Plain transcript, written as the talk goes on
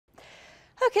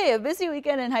Okay, a busy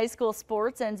weekend in high school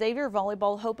sports, and Xavier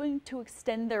volleyball hoping to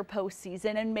extend their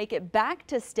postseason and make it back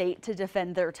to state to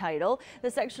defend their title. The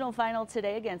sectional final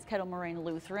today against Kettle Moraine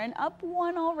Lutheran, up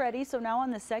 1 already, so now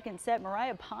on the second set,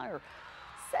 Mariah Potter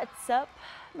sets up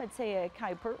Matea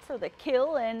Kuipert for the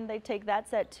kill, and they take that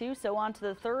set too. So on to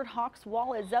the third, Hawks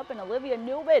wall is up, and Olivia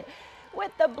Newbit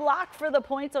with the block for the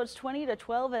point, so it's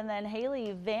 20-12, and then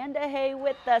Haley Vandehay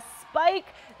with the spike.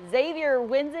 Xavier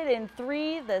wins it in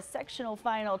 3, the sectional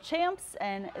final champs,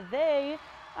 and they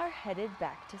are headed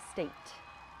back to state.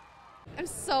 I'm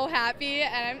so happy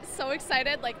and I'm so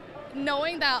excited,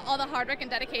 knowing that all the hard work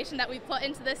and dedication that we put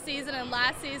into this season and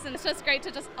last season, it's just great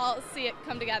to just all see it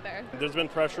come together. There's been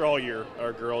pressure all year.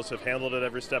 Our girls have handled it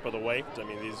every step of the way. I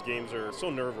mean, these games are so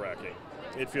nerve-wracking.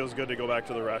 It feels good to go back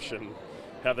to the rush and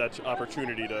have that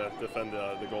opportunity to defend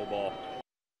the gold ball.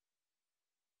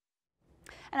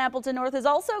 And Appleton North is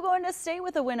also going to stay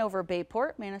with a win over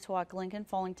Bayport. Manitowoc Lincoln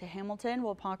falling to Hamilton,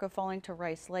 Wapaka falling to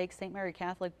Rice Lake. St. Mary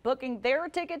Catholic booking their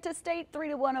ticket to state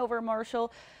 3-1 over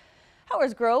Marshall.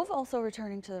 Howard Grove also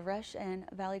returning to the rush, and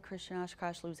Valley Christian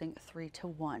Oshkosh losing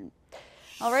 3-1.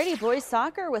 Alrighty, boys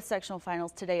soccer with sectional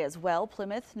finals today as well.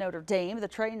 Plymouth, Notre Dame. The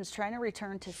Tritons trying to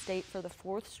return to state for the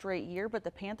 4th straight year, but the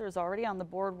Panthers already on the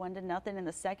board 1-0 in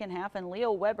the second half, and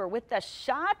Leo Weber with the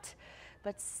shot,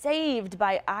 but saved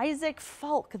by Isaac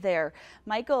Falk there.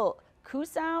 Michael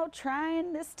Kusau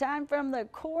trying this time from the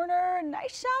corner.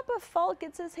 Nice shot, but Falk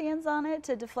gets his hands on it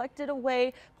to deflect it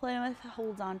away. Plymouth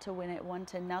holds on to win it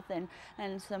 1-0.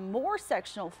 And some more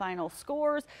sectional final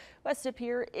scores. West De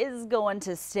Pere is going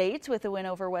to state with a win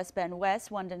over West Bend West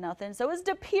 1-0. So is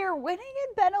De Pere winning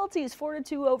in penalties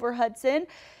 4-2 over Hudson.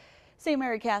 St.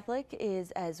 Mary Catholic is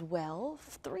as well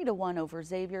 3-1 over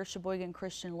Xavier. Sheboygan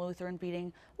Christian Lutheran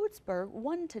beating Woodsburg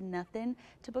 1-0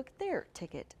 to book their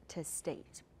ticket to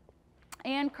state.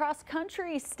 And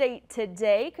cross-country state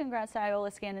today. Congrats to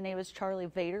Iola Scandinavia's Charlie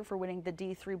Vader for winning the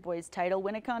D3 boys title.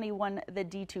 Winnicott won the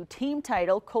D2 team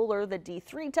title. Kohler the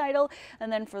D3 title.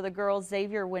 And then for the girls,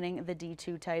 Xavier winning the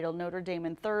D2 title. Notre Dame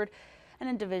in 3rd. And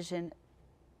in Division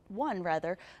 1,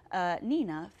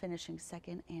 Neenah finishing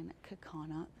 2nd and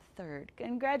Kaukauna 3rd.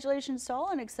 Congratulations to all,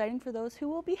 and exciting for those who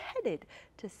will be headed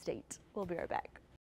to state. We'll be right back.